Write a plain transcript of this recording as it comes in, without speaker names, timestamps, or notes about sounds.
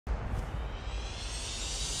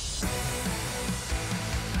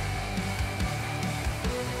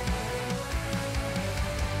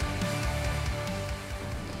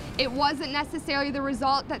It wasn't necessarily the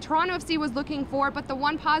result that Toronto FC was looking for, but the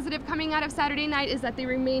one positive coming out of Saturday night is that they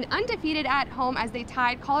remain undefeated at home as they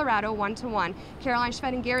tied Colorado 1-1. Caroline Szwed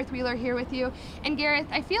and Gareth Wheeler here with you. And Gareth,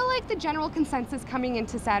 I feel like the general consensus coming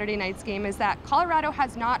into Saturday night's game is that Colorado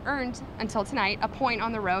has not earned, until tonight, a point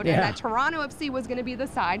on the road, and that Toronto FC was going to be the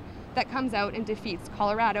side that comes out and defeats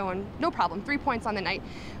Colorado, and no problem, 3 points on the night.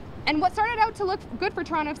 And what started out to look good for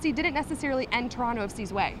Toronto FC didn't necessarily end Toronto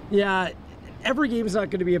FC's way. Yeah. Every game is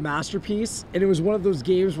not going to be a masterpiece, and it was one of those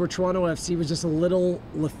games where Toronto FC was just a little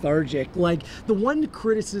lethargic. Like, the one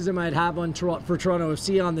criticism I'd have for Toronto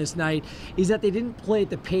FC on this night is that they didn't play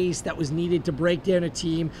at the pace that was needed to break down a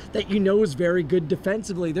team that you know is very good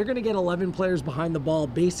defensively. They're going to get 11 players behind the ball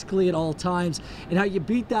basically at all times, and how you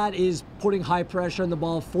beat that is putting high pressure on the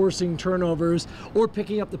ball, forcing turnovers, or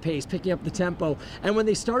picking up the pace, picking up the tempo. And when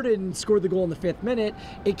they started and scored the goal in the 5th minute,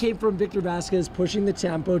 it came from Victor Vasquez pushing the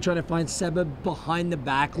tempo, trying to find Seba behind the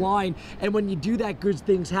back line. And when you do that, good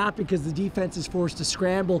things happen because the defense is forced to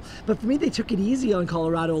scramble. But for me, they took it easy on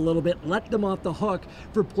Colorado a little bit, let them off the hook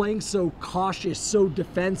for playing so cautious, so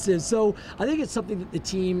defensive. So I think it's something that the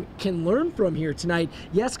team can learn from here tonight.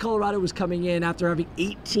 Yes, Colorado was coming in after having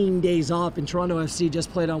 18 days off, and Toronto FC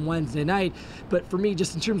just played on Wednesday night. But for me,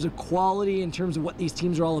 just in terms of quality, in terms of what these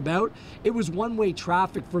teams are all about, it was one-way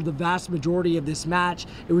traffic for the vast majority of this match.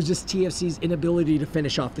 It was just TFC's inability to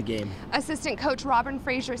finish off the game. Assistant coach Robin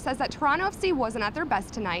Fraser says that Toronto FC wasn't at their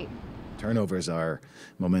best tonight. Turnovers are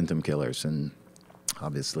momentum killers, and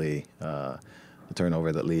obviously the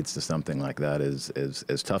turnover that leads to something like that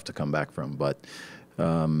is tough to come back from. But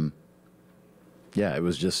yeah, it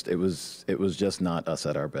was just not us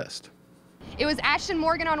at our best. It was Ashton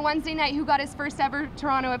Morgan on Wednesday night who got his first ever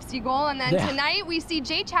Toronto FC goal, and then tonight we see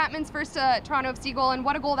Jay Chapman's first Toronto FC goal, and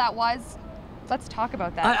what a goal that was. Let's talk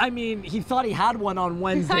about that. I mean, he thought he had one on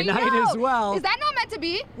Wednesday night as well. Is that not meant to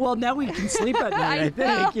be? Well, now we can sleep at night, I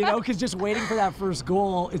think, you know, because just waiting for that first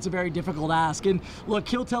goal, it's a very difficult ask. And look,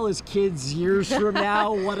 he'll tell his kids years from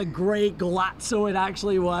now what a great golazo it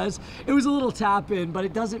actually was. It was a little tap in, but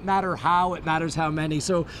it doesn't matter how, it matters how many.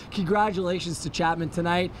 So congratulations to Chapman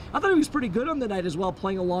tonight. I thought he was pretty good on the night as well,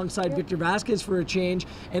 playing alongside Victor Vasquez for a change,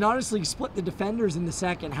 and honestly split the defenders in the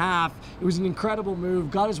second half. It was an incredible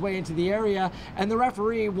move, got his way into the area. And the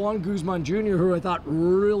referee, Juan Guzman Jr., who I thought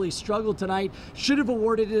really struggled tonight, should have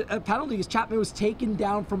awarded a penalty as Chapman was taken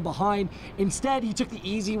down from behind. Instead, he took the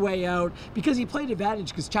easy way out because he played advantage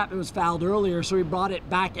because Chapman was fouled earlier, so he brought it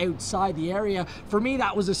back outside the area. For me,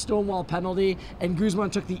 that was a stonewall penalty, and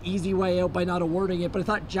Guzman took the easy way out by not awarding it. But I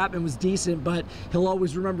thought Chapman was decent, but he'll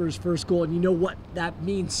always remember his first goal, and you know what that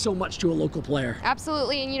means so much to a local player.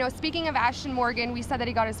 Absolutely, and you know, speaking of Ashton Morgan, we said that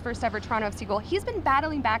he got his first ever Toronto FC goal. He's been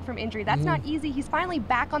battling back from injury. That's not easy. He's finally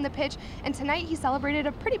back on the pitch, and tonight he celebrated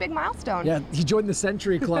a pretty big milestone. Yeah, he joined the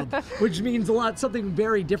Century Club, which means something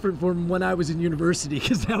very different from when I was in university,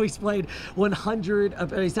 because now he's played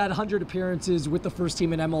 100, he's had 100 appearances with the first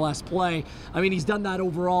team in MLS play. I mean, he's done that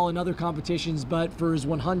overall in other competitions, but for his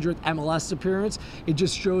 100th MLS appearance, it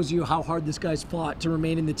just shows you how hard this guy's fought to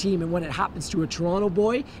remain in the team, and when it happens to a Toronto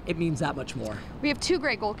boy, it means that much more. We have two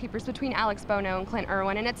great goalkeepers between Alex Bono and Clint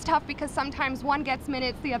Irwin, and it's tough because sometimes one gets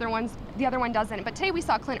minutes, the other one doesn't. But today we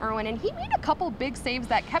saw Clint Irwin, and he made a couple big saves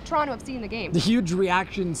that kept Toronto FC in the game. The huge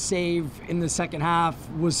reaction save in the second half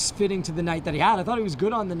was fitting to the night that he had. I thought he was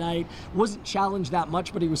good on the night. Wasn't challenged that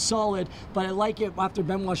much, but he was solid. But I like it after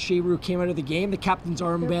Benoit Cheroux came out of the game, the captain's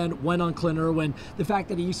armband went on Clint Irwin. The fact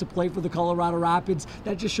that he used to play for the Colorado Rapids,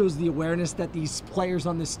 that just shows the awareness that these players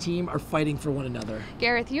on this team are fighting for one another.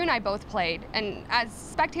 Gareth, you and I both played, and as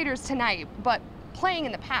spectators tonight, but playing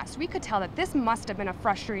in the past, we could tell that this must have been a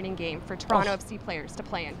frustrating game for Toronto FC players to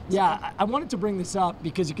play in. Yeah, I wanted to bring this up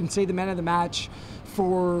because you can say the man of the match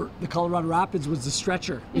for the Colorado Rapids was the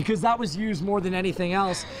stretcher, because that was used more than anything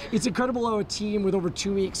else. It's incredible how a team with over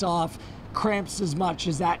 2 weeks off cramps as much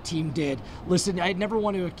as that team did. Listen, I'd never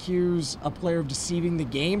want to accuse a player of deceiving the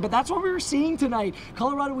game, but that's what we were seeing tonight.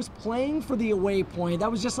 Colorado was playing for the away point. That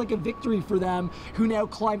was just like a victory for them, who now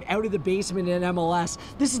climb out of the basement in MLS.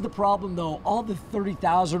 This is the problem, though. All the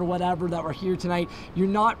 30,000 or whatever that were here tonight, you're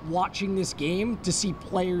not watching this game to see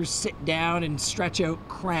players sit down and stretch out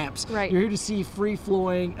cramps. Right. You're here to see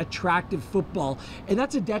free-flowing, attractive football, and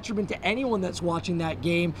that's a detriment to anyone that's watching that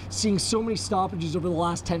game, seeing so many stoppages over the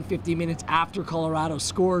last 10-15 minutes after Colorado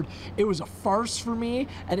scored. It was a farce for me,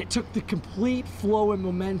 and it took the complete flow and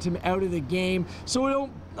momentum out of the game. So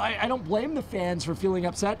I don't blame the fans for feeling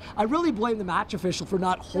upset. I really blame the match official for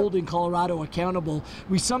not holding Colorado accountable.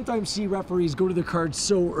 We sometimes see referees go to the cards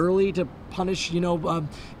so early to punish,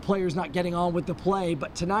 players not getting on with the play.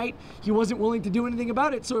 But tonight, he wasn't willing to do anything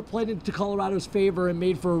about it, so it played into Colorado's favor and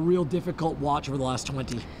made for a real difficult watch over the last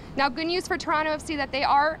 20. Now, good news for Toronto FC that they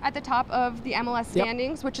are at the top of the MLS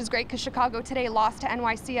standings, which is great because Chicago today lost to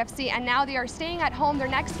NYCFC, and now they are staying at home. Their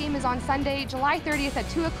next game is on Sunday, July 30th at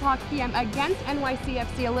 2:00 p.m. against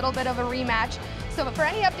NYCFC, a little bit of a rematch. So for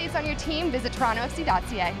any updates on your team, visit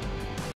torontofc.ca.